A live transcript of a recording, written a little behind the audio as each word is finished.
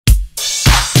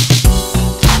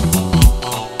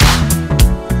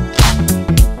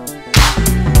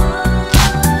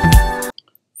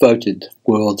voted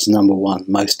world's #1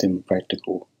 most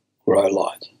impractical grow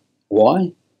light.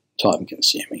 Why? Time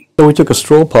consuming. So we took a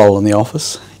straw poll in the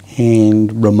office,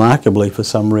 and remarkably for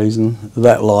some reason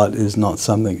that light is not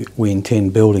something we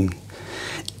intend building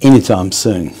anytime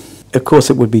soon. Of course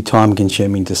it would be time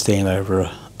consuming to stand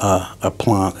over a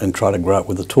plant and try to grow it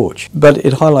with a torch, but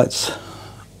it highlights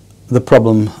the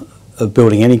problem of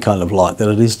building any kind of light, that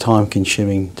it is time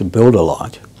consuming to build a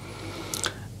light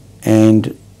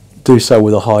and do so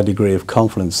with a high degree of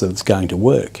confidence that it's going to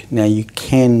work. Now you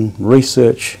can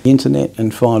research the internet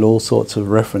and find all sorts of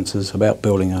references about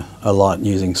building a light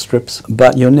using strips,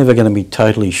 but you're never going to be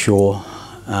totally sure,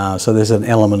 so there's an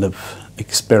element of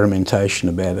experimentation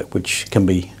about it which can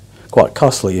be quite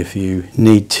costly if you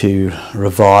need to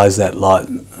revise that light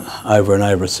over and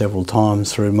over several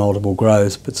times through multiple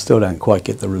grows but still don't quite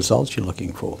get the results you're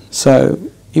looking for. So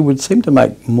it would seem to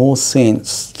make more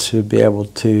sense to be able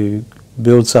to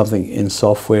build something in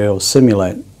software or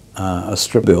simulate a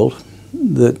strip build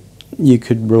that you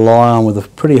could rely on with a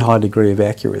pretty high degree of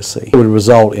accuracy. It would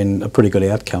result in a pretty good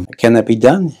outcome. Can that be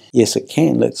done? Yes, it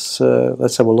can. Let's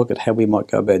have a look at how we might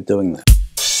go about doing that.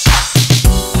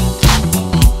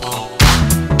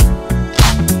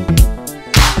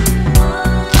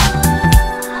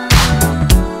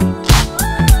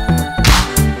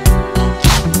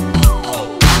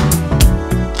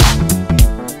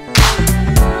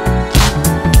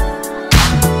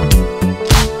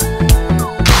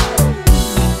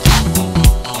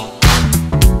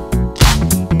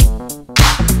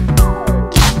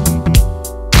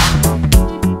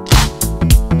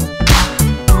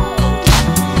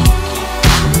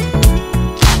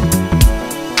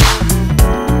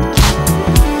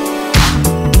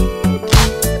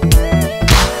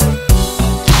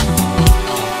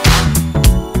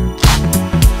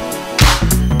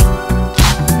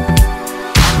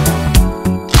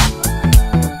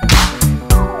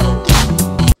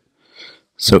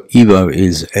 So EVO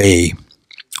is a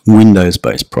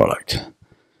Windows-based product.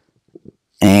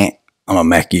 I'm a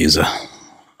Mac user,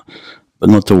 but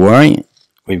not to worry,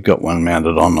 we've got one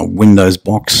mounted on a Windows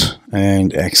box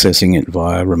and accessing it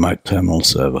via a remote terminal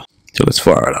server. So let's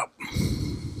fire it up.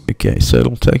 Okay, so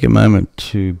it'll take a moment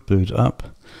to boot up.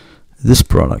 This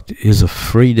product is a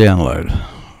free download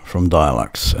from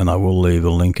Dialux, and I will leave a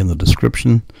link in the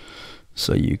description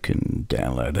so you can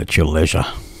download at your leisure.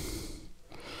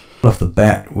 Off the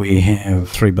bat we have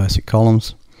 3 basic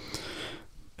columns.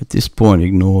 At this point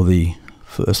ignore the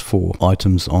first 4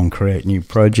 items on create new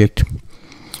project.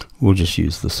 We'll just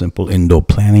use the simple indoor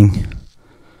planning.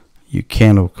 You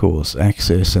can of course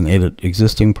access and edit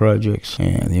existing projects,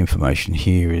 and the information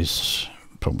here is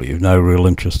probably of no real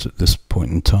interest at this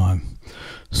point in time.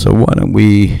 So why don't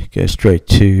we go straight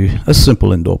to a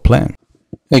simple indoor plan.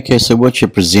 Okay, so what you're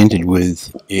presented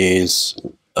with is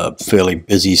a fairly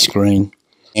busy screen,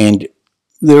 and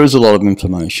there is a lot of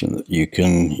information that you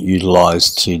can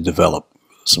utilize to develop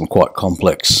some quite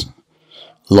complex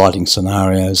lighting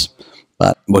scenarios.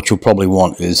 But what you'll probably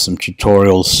want is some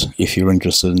tutorials if you're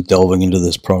interested in delving into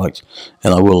this product,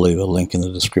 and I will leave a link in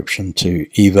the description to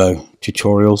EVO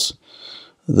tutorials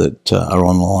that are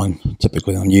online,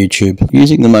 typically on YouTube.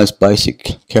 Using the most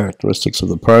basic characteristics of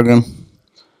the program,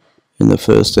 in the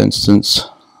first instance,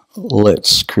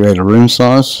 let's create a room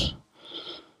size,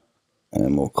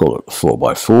 and we'll call it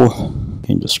 4x4.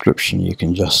 In description you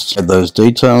can just add those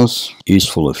details.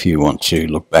 Useful if you want to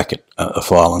look back at a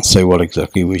file and see what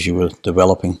exactly was you were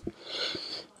developing.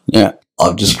 Now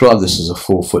I've described this as a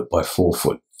 4 foot by 4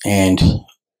 foot, and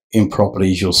in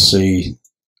properties you'll see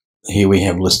here we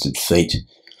have listed feet.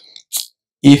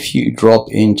 If you drop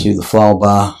into the file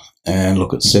bar and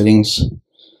look at settings,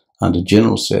 under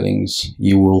general settings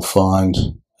you will find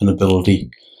an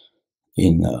ability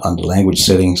under language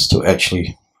settings to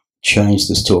actually change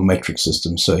this to a metric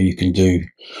system, so you can do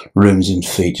rooms in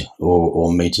feet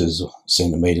or meters, or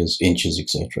centimeters, inches,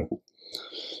 etc.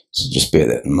 So just bear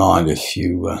that in mind if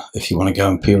you want to go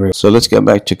imperial. So let's go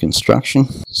back to construction.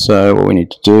 So what we need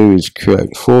to do is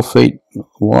create 4 feet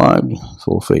wide,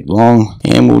 4 feet long,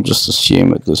 and we'll just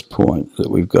assume at this point that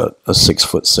we've got a 6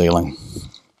 foot ceiling.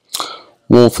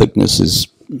 Wall thickness is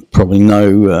probably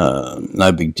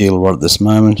no big deal right at this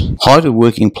moment. Height of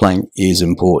working plane is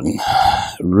important.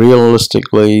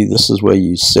 Realistically, this is where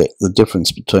you set the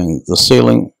difference between the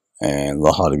ceiling and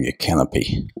the height of your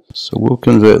canopy. So we'll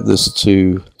convert this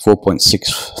to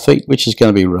 4.6 feet, which is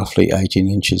going to be roughly 18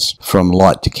 inches from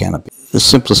light to canopy. The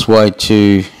simplest way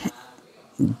to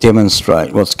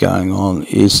demonstrate what's going on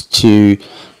is to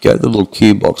go to the little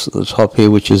cube box at the top here,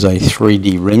 which is a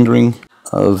 3D rendering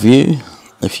view.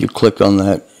 If you click on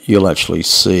that, you'll actually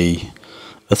see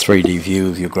a 3D view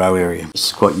of your grow area. This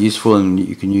is quite useful, and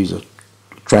you can use a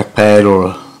trackpad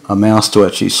or a mouse to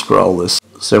actually scroll this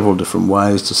several different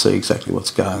ways to see exactly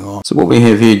what's going on. So what we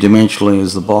have here dimensionally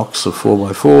is the box of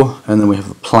 4x4, and then we have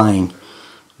the plane,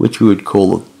 which we would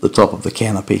call the top of the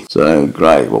canopy. So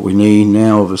great, what we need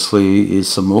now obviously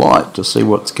is some light to see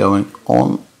what's going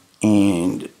on,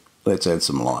 and let's add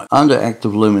some light. Under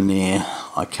active luminaire,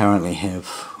 I currently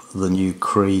have the new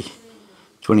Cree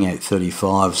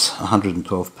 2835s,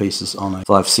 112 pieces on a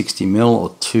 560mm or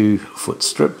 2-foot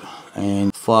strip,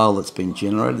 and the file that's been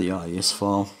generated, the IES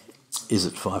file, is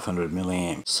at 500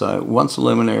 milliamps. So once a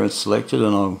luminaire is selected,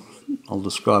 and I'll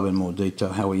describe in more detail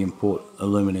how we import a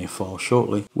luminaire file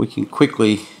shortly, we can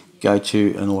quickly go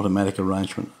to an automatic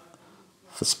arrangement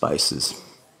for spaces.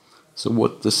 So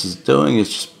what this is doing is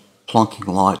just plonking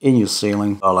light in your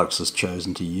ceiling. Dialux has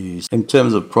chosen to use. In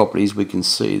terms of properties, we can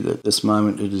see that at this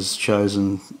moment it has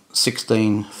chosen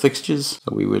 16 fixtures.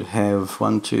 So we would have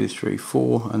 1, 2, 3,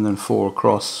 4, and then 4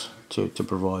 across to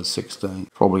provide 16.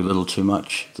 Probably a little too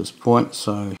much at this point,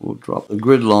 so we'll drop the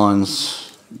grid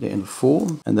lines down to 4,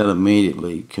 and that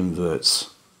immediately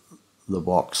converts the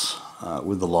box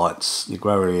with the lights, the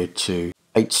grow area, to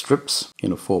 8 strips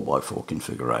in a 4x4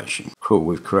 configuration. Cool,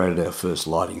 we've created our first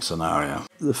lighting scenario.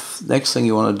 The next thing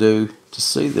you want to do to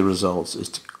see the results is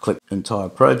to click Entire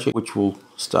Project, which will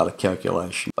start a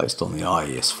calculation based on the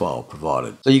IES file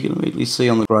provided. So you can immediately see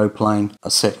on the grow plane a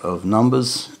set of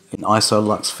numbers in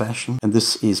ISOLux fashion, and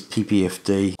this is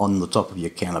PPFD on the top of your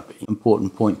canopy.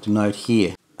 Important point to note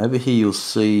here. Over here you'll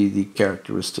see the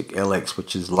characteristic LX,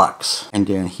 which is lux, and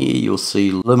down here you'll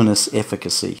see luminous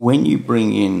efficacy. When you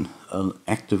bring in an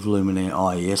active luminaire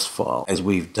IES file, as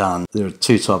we've done, there are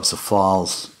 2 types of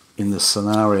files in this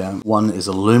scenario. One is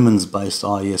a lumens based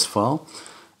IES file,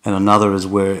 and another is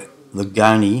where the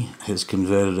Goni has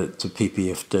converted it to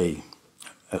PPFD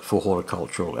for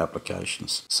horticultural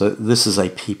applications. So this is a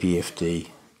PPFD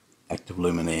active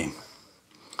luminaire,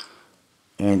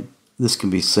 and this can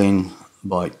be seen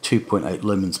by 2.8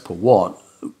 lumens per watt,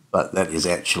 but that is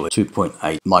actually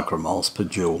 2.8 micromoles per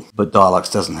joule. But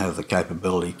Dialux doesn't have the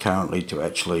capability currently to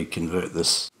actually convert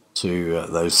this to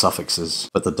those suffixes,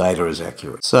 but the data is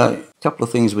accurate. So a couple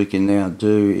of things we can now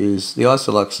do is, the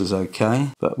ISOLux is okay,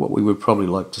 but what we would probably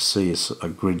like to see is a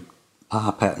grid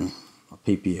par pattern, a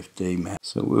PPFD map.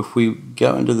 So if we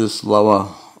go into this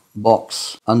lower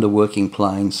box under working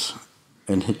planes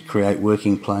and hit create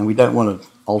working plane, we don't want to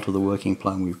alter the working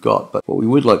plane we've got, but what we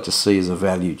would like to see is a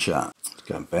value chart. Let's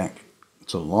go back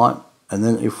to light, and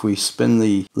then if we spin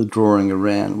the drawing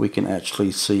around, we can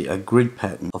actually see a grid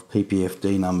pattern of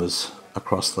PPFD numbers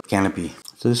across the canopy.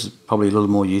 So this is probably a little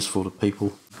more useful to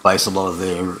people, base a lot of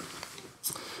their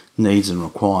needs and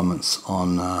requirements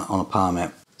on a par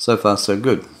map. So far so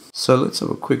good. So let's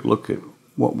have a quick look at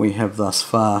what we have thus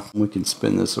far. We can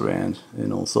spin this around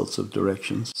in all sorts of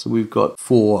directions. So we've got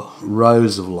 4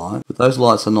 rows of light, but those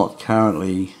lights are not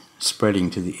currently spreading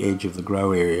to the edge of the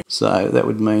grow area. So that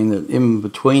would mean that in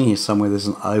between here somewhere there's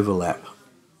an overlap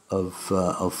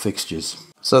of fixtures.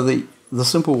 So the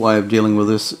simple way of dealing with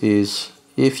this is,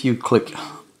 if you click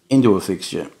into a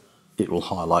fixture, it will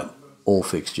highlight all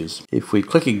fixtures. If we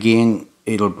click again,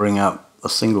 it'll bring up a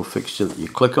single fixture that you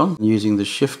click on. Using the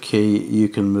shift key, you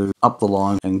can move up the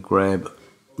line and grab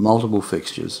multiple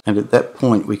fixtures, and at that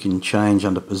point we can change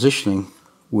under positioning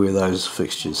where those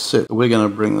fixtures sit. We're going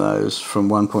to bring those from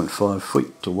 1.5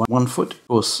 feet to 1 foot. Of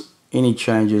course, any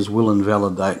changes will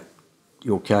invalidate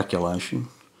your calculation,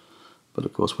 but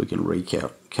of course we can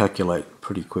recalculate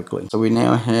pretty quickly. So we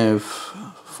now have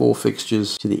 4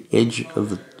 fixtures to the edge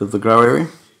of the grow area.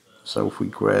 So if we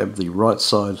grab the right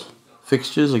side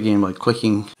fixtures, again by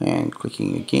clicking and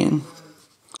clicking again,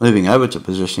 moving over to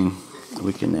positioning,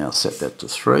 we can now set that to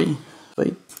 3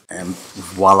 feet, and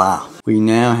voila, we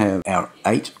now have our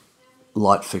 8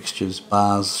 light fixtures,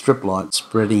 bars, strip lights,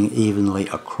 spreading evenly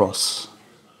across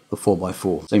the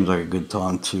 4x4. Seems like a good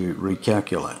time to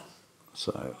recalculate.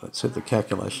 So let's hit the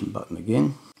calculation button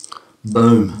again.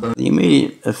 Boom. The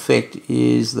immediate effect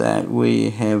is that we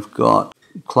have got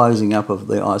closing up of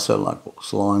the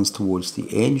ISOLux lines towards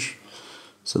the edge,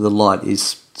 so the light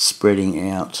is spreading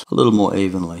out a little more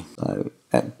evenly. So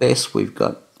at best we've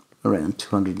got around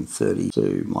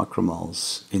 232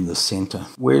 micromoles in the center.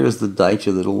 Where is the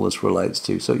data that all this relates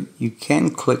to? So you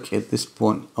can click at this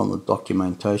point on the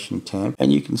documentation tab,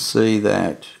 and you can see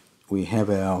that we have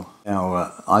our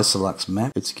ISOLux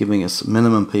map. It's giving us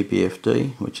minimum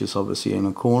PPFD, which is obviously in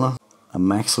a corner, a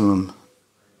maximum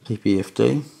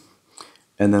PPFD,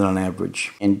 and then an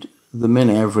average. And the min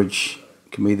average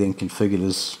can be then configured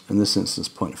as, in this instance,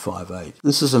 0.58.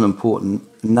 This is an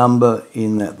important number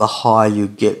in that the higher you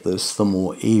get this, the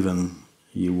more even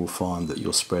you will find that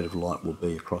your spread of light will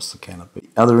be across the canopy.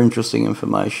 Other interesting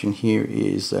information here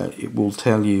is that it will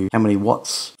tell you how many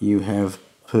watts you have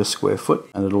per square foot,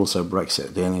 and it also breaks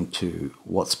that down into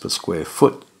watts per square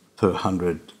foot per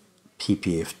 100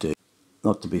 ppfd.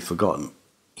 Not to be forgotten,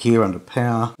 here under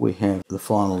power we have the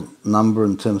final number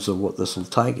in terms of what this will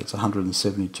take. It's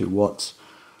 172 watts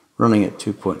running at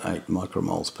 2.8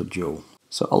 micromoles per joule.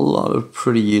 So a lot of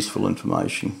pretty useful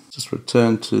information. Just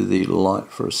return to the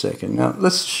light for a second. Now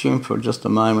let's assume for just a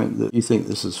moment that you think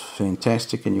this is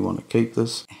fantastic and you want to keep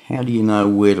this. How do you know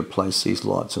where to place these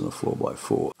lights in a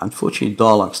 4x4? Unfortunately,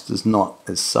 Dialux does not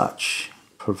as such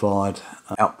provide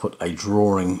output a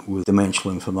drawing with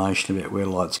dimensional information about where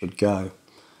lights could go.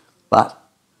 But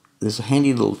there's a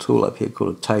handy little tool up here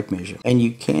called a tape measure, and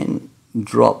you can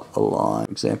drop a line,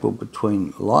 for example,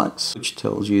 between lights, which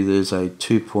tells you there's a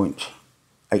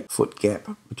 2.8-foot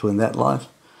gap between that light,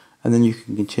 and then you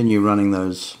can continue running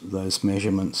those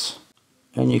measurements,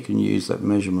 and you can use that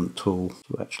measurement tool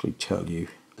to actually tell you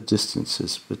the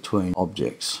distances between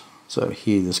objects. So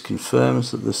here this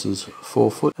confirms that this is 4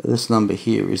 foot. This number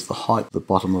here is the height at the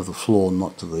bottom of the floor,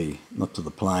 not to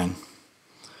the plane.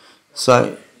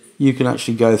 So you can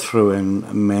actually go through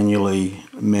and manually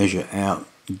measure out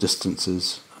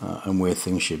distances and where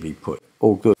things should be put.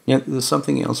 All good. Now there's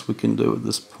something else we can do at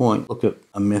this point. Look at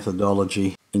a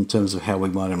methodology in terms of how we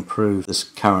might improve this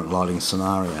current lighting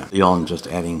scenario beyond just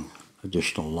adding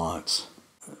additional lights.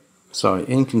 So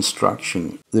in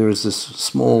construction, there is this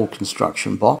small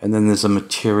construction box, and then there's a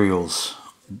materials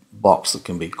box that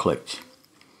can be clicked.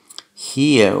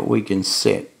 Here we can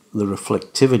set the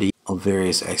reflectivity of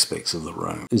various aspects of the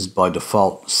room. This is by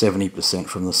default 70%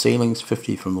 from the ceilings,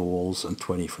 50% from the walls, and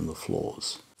 20% from the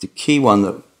floors. The key one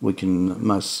that we can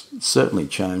most certainly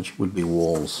change would be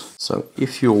walls. So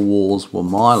if your walls were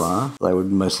mylar, they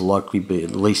would most likely be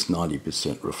at least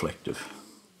 90% reflective.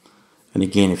 And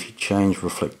again, if you change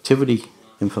reflectivity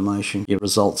information, your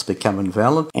results become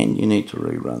invalid and you need to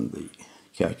rerun the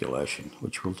calculation,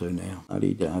 which we'll do now.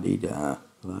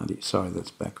 Sorry,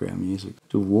 that's background music.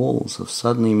 The walls have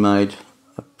suddenly made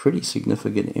a pretty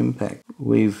significant impact.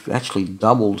 We've actually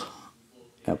doubled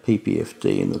our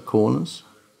ppfd in the corners,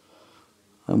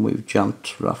 and we've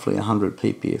jumped roughly 100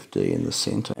 ppfd in the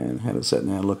center. And how does that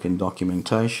now look in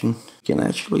documentation? You can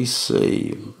actually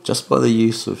see, just by the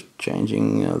use of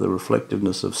changing the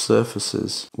reflectiveness of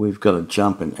surfaces, we've got a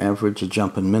jump in average, a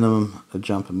jump in minimum, a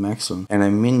jump in maximum, and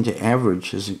a min to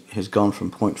average has gone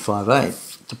from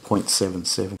 0.58 to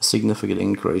 0.77, a significant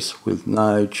increase with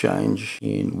no change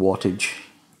in wattage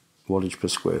per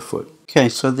square foot. Okay,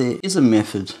 so there is a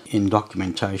method in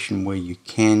documentation where you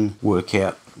can work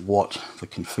out what the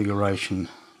configuration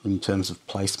in terms of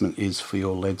placement is for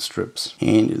your LED strips,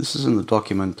 and this is in the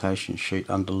documentation sheet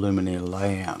under luminaire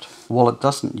layout. While it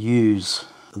doesn't use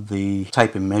the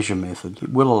tape and measure method,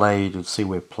 it will allow you to see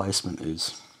where placement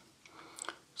is.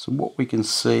 So what we can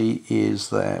see is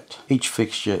that each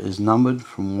fixture is numbered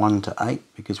from 1 to 8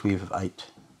 because we have 8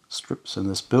 strips in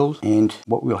this build, and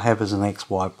what we'll have is an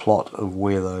XY plot of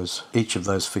where each of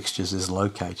those fixtures is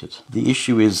located. The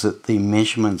issue is that the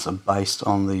measurements are based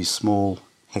on these small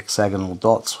hexagonal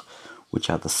dots, which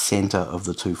are the center of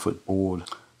the 2-foot board.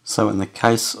 So in the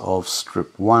case of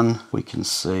strip 1, we can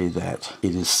see that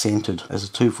it is centered as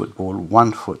a 2-foot board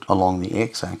 1 foot along the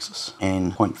x-axis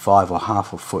and 0.5 or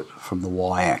half a foot from the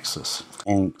y-axis.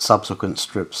 And subsequent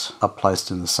strips are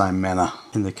placed in the same manner.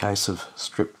 In the case of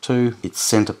strip 2, its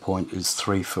center point is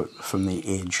 3 foot from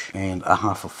the edge and a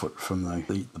half a foot from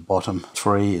the bottom.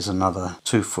 3 is another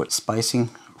 2 foot spacing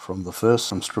from the first,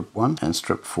 from strip 1, and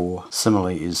strip 4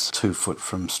 similarly is 2 foot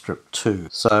from strip 2.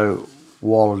 So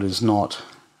while it is not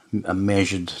a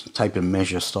measured tape and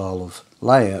measure style of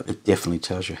layout, it definitely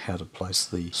tells you how to place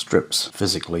the strips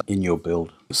physically in your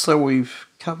build. So we've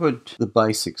covered the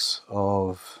basics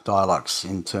of Dialux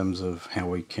in terms of how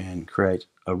we can create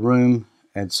a room,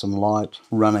 add some light,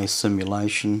 run a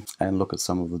simulation, and look at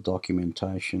some of the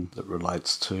documentation that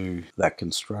relates to that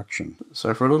construction.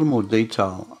 So for a little more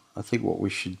detail, I think what we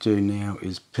should do now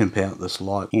is pimp out this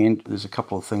light, and there's a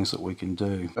couple of things that we can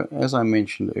do. As I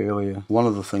mentioned earlier, one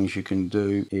of the things you can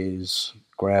do is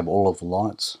grab all of the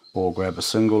lights or grab a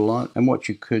single light, and what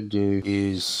you could do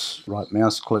is right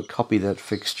mouse click, copy that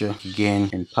fixture again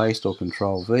and paste, or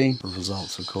Control V. The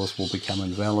results of course will become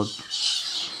invalid,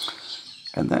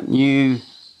 and that new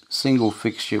single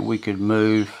fixture we could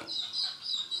move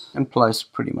and place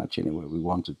pretty much anywhere we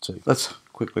wanted to. Let's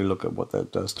quickly look at what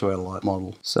that does to our light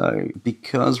model. So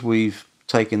because we've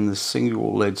taken this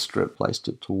single lead strip, placed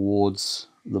it towards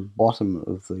the bottom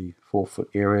of the 4-foot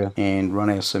area and run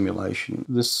our simulation.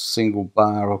 This single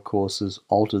bar, of course, has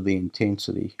altered the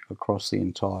intensity across the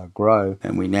entire grow,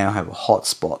 and we now have a hot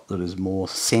spot that is more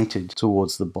centered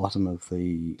towards the bottom of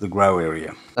the grow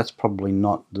area. That's probably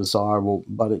not desirable,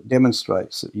 but it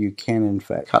demonstrates that you can in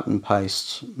fact cut and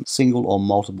paste single or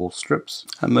multiple strips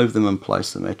and move them and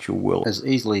place them at your will. As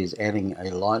easily as adding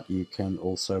a light, you can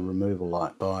also remove a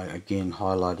light by again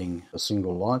highlighting a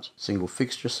single light, single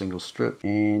fixture, single strip,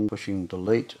 and pushing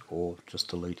delete, or just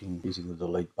deleting using the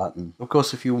delete button. Of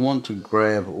course, if you want to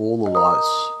grab all the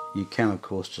lights, you can of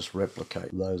course just replicate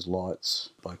those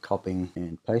lights by copying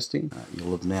and pasting.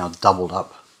 You'll have now doubled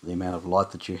up the amount of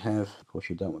light that you have. Of course,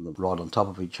 you don't want them right on top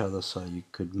of each other, so you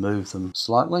could move them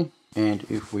slightly. And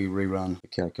if we rerun the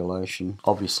calculation,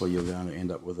 obviously you're going to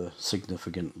end up with a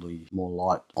significantly more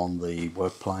light on the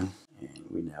work plane. And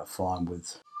we now find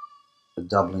with a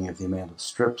doubling of the amount of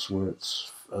strips,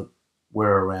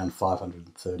 we're around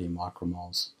 530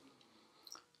 micromoles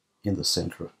in the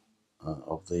center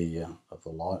of the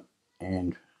light,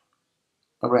 and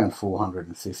around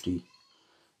 450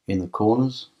 in the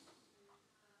corners.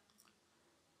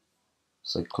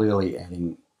 So clearly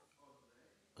adding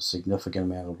a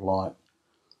significant amount of light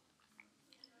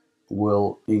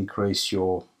will increase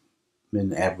your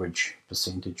min average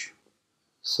percentage.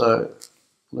 So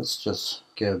let's just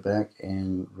go back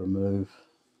and remove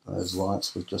those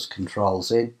lights with just Control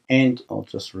Z, and I'll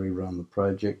just rerun the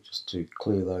project just to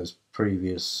clear those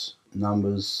previous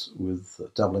numbers with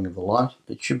doubling of the light.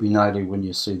 It should be noted when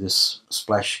you see this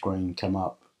splash screen come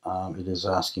up, it is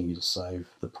asking you to save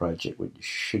the project, which you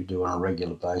should do on a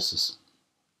regular basis.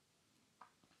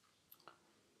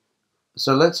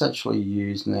 So let's actually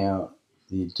use now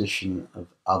the addition of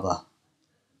other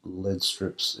lead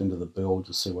strips into the build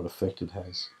to see what effect it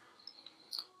has.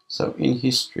 So in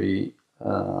history,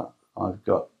 I've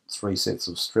got 3 sets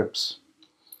of strips,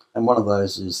 and one of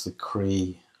those is the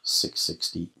Cree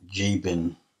 660 G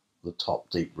bin, the top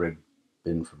deep red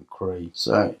bin from Cree.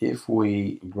 So if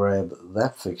we grab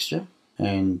that fixture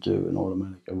and do an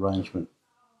automatic arrangement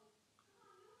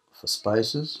for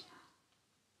spaces,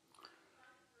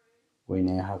 we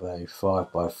now have a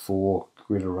 5x4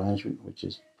 grid arrangement, which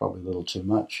is probably a little too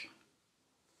much.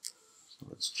 So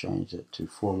let's change it to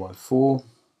 4x4.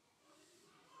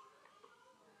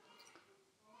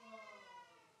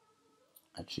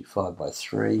 Actually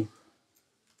 5x3.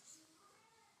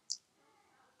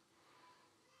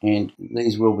 And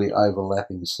these will be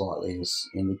overlapping slightly, as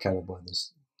indicated by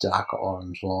this darker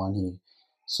orange line here.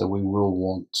 So we will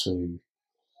want to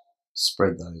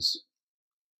spread those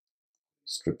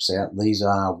strips out. These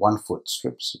are 1-foot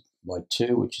strips by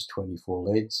 2, which is 24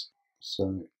 leads.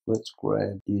 So let's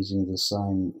grab, using the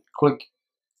same click,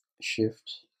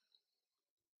 shift,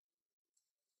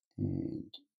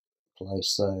 and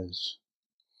place those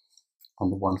on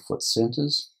the 1-foot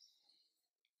centers,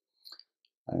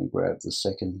 and grab the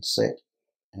second set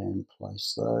and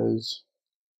place those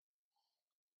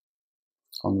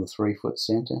on the 3-foot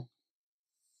center,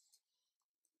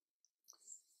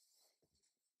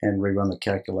 and rerun the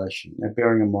calculation. Now,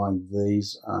 bearing in mind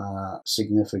these are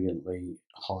significantly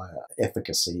higher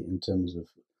efficacy in terms of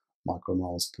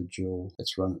micromoles per joule.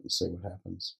 Let's run it and see what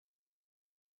happens.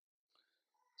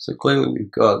 So clearly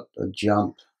we've got a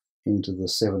jump into the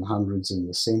 700s in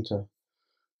the center,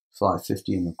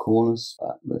 550 in the corners.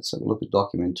 Let's have a look at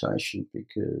documentation,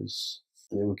 because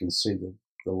there we can see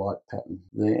the light pattern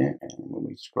there. And when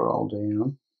we scroll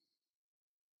down,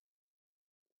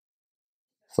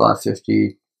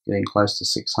 550 getting close to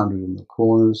 600 in the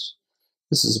corners.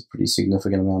 This is a pretty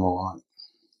significant amount of light.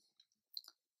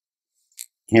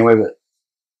 However,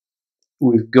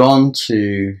 we've gone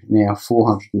to now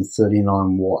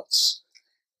 439 watts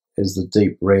as the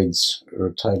deep reds are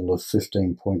a total of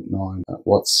 15.9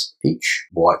 watts each.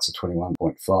 Whites are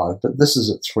 21.5, but this is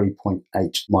at 3.8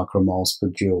 micromoles per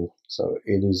joule, so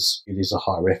it is a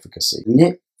higher efficacy. The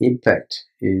net impact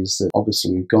is that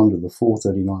obviously we've gone to the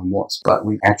 439 watts, but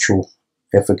with actual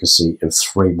efficacy of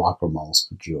 3 micromoles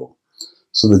per joule.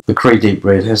 So the Cree Deep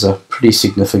Red has a pretty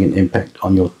significant impact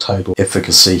on your total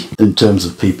efficacy in terms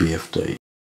of ppfd.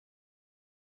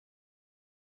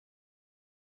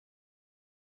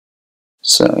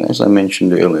 So as I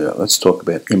mentioned earlier, let's talk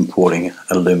about importing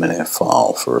a Luminaire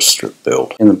file for a strip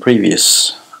build. In the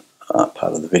previous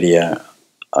part of the video,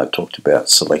 I talked about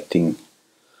selecting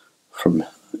from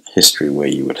history where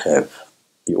you would have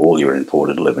all your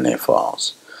imported Luminaire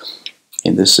files.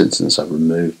 In this instance, I've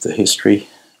removed the history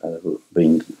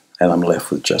and I'm left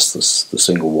with just the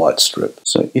single white strip.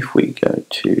 So if we go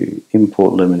to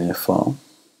Import Luminaire File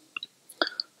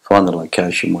find the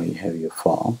location where you have your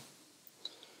file,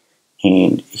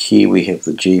 and here we have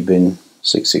the G-bin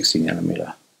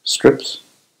 660nm strips.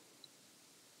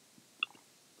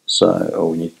 So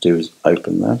all we need to do is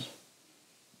open that.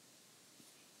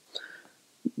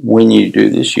 When you do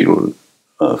this, you'll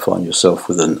find yourself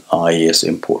with an IES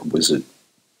import wizard.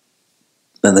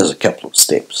 Then there's a couple of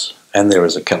steps, and there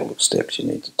is a couple of steps you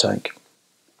need to take.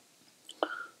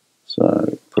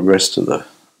 So progress to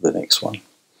the next one.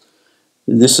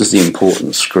 This is the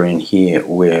important screen here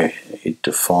where it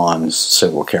defines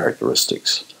several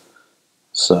characteristics.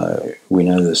 So we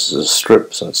know this is a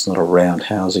strip, so it's not a round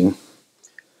housing.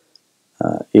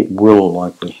 It will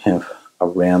likely have a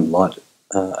round light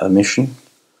emission,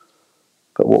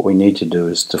 but what we need to do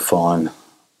is define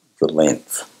the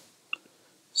length.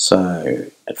 So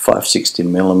at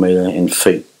 560mm in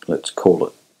feet, let's call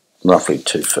it roughly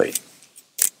 2 feet.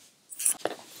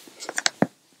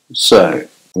 So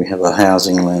we have a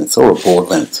housing length or a board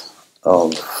length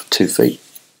of 2 feet.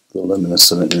 The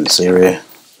luminescent in this area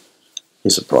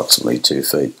is approximately 2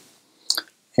 feet.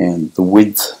 And the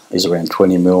width is around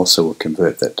 20mm, so we'll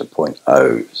convert that to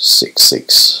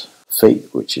 0.066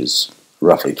 feet, which is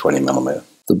roughly 20mm.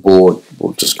 The board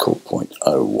we'll just call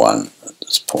 0.01 at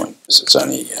this point, because it's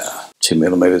only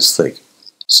 2mm thick.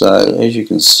 So as you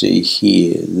can see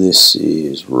here, this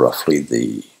is roughly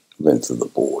the length of the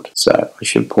board. So I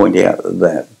should point out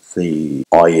that the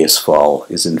IES file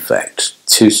is in fact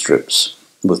 2 strips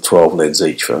with 12 leads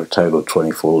each for a total of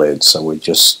 24 leads, so we're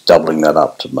just doubling that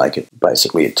up to make it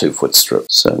basically a 2-foot strip.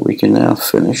 So we can now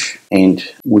finish, and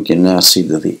we can now see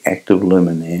that the active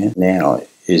luminaire now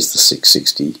is the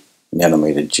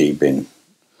 660nm G-bin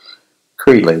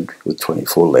Cree lead with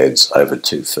 24 leads over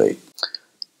 2 feet.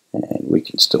 And we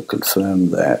can still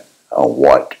confirm that our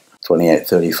white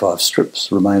 2835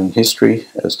 strips remain in history,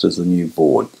 as does the new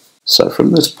board. So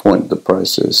from this point the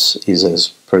process is as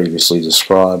previously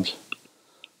described.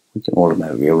 We can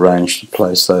automatically arrange to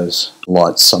place those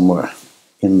lights somewhere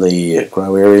in the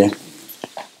grow area,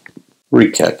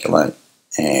 recalculate,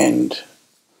 and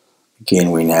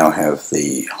again we now have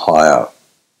the higher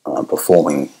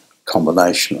performing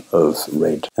combination of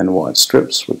red and white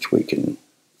strips, which we can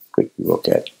quickly look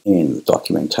at in the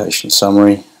documentation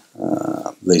summary.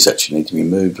 These actually need to be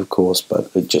moved, of course, but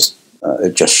it just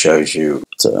shows you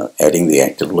that adding the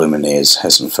active luminaires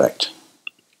has in fact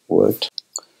worked.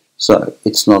 So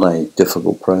it's not a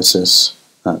difficult process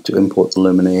to import the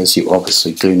luminaires. You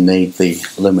obviously do need the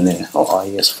luminaire or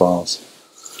IES files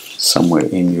somewhere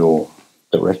in your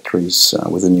directories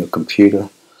within your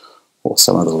computer or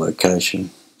some other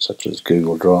location, such as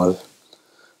Google Drive,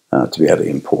 to be able to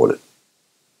import it.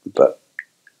 But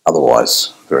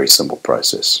otherwise, very simple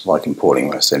process, like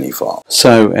importing most any file.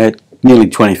 So at nearly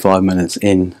 25 minutes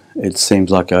in, it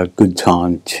seems like a good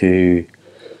time to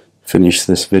finish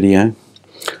this video.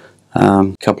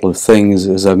 A couple of things,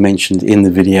 as I mentioned in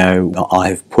the video, I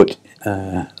have put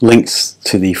links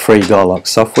to the free Dialux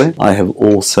software. I have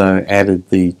also added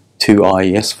the 2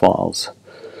 IES files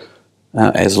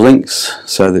as links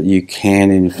so that you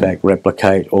can in fact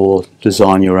replicate or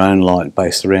design your own light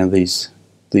based around these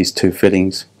 2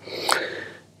 fittings.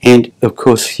 And of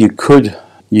course you could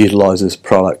utilize this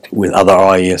product with other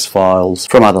IES files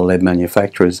from other LED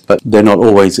manufacturers, but they're not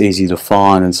always easy to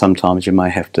find, and sometimes you may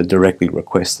have to directly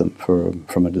request them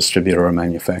from a distributor or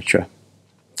manufacturer.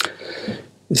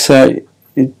 So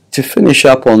to finish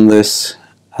up on this,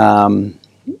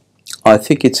 I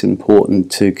think it's important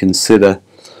to consider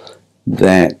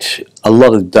that a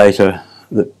lot of data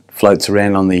that floats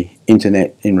around on the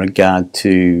internet in regard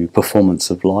to performance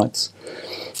of lights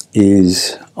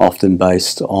is often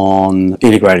based on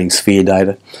integrating sphere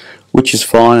data, which is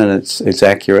fine and it's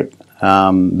accurate,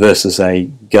 versus a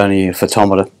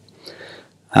Goniophotometer.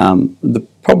 The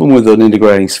problem with an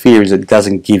integrating sphere is it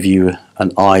doesn't give you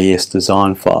an IES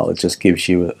design file. It just gives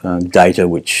you data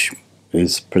which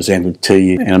is presented to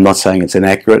you, and I'm not saying it's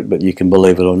inaccurate, but you can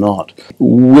believe it or not.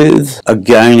 With a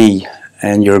Goni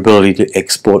and your ability to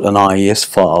export an IES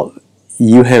file,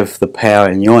 you have the power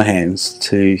in your hands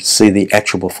to see the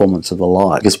actual performance of the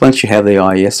light. Because once you have the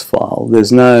IES file,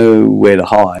 there's nowhere to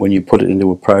hide. When you put it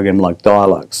into a program like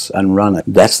Dialux and run it,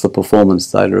 that's the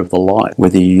performance data of the light.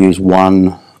 Whether you use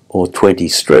 1 or 20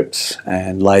 strips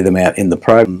and lay them out in the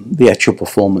program, the actual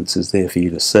performance is there for you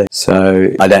to see.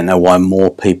 So I don't know why more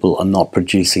people are not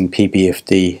producing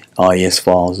PPFD IES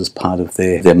files as part of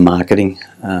their marketing,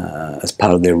 as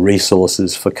part of their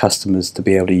resources for customers to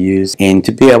be able to use, and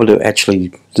to be able to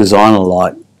actually design a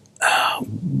light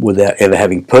without ever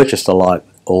having purchased a light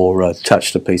or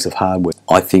touched a piece of hardware.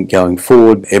 I think going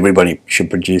forward, everybody should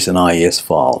produce an IES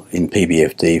file in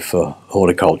PBFD for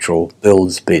horticultural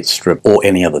builds, be it strip or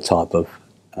any other type of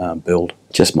build.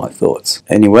 Just my thoughts.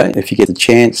 Anyway, if you get the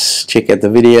chance, check out the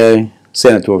video,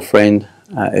 send it to a friend.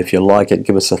 If you like it,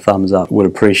 give us a thumbs up. Would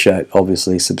appreciate,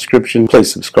 obviously, subscription.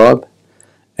 Please subscribe,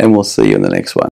 and we'll see you in the next one.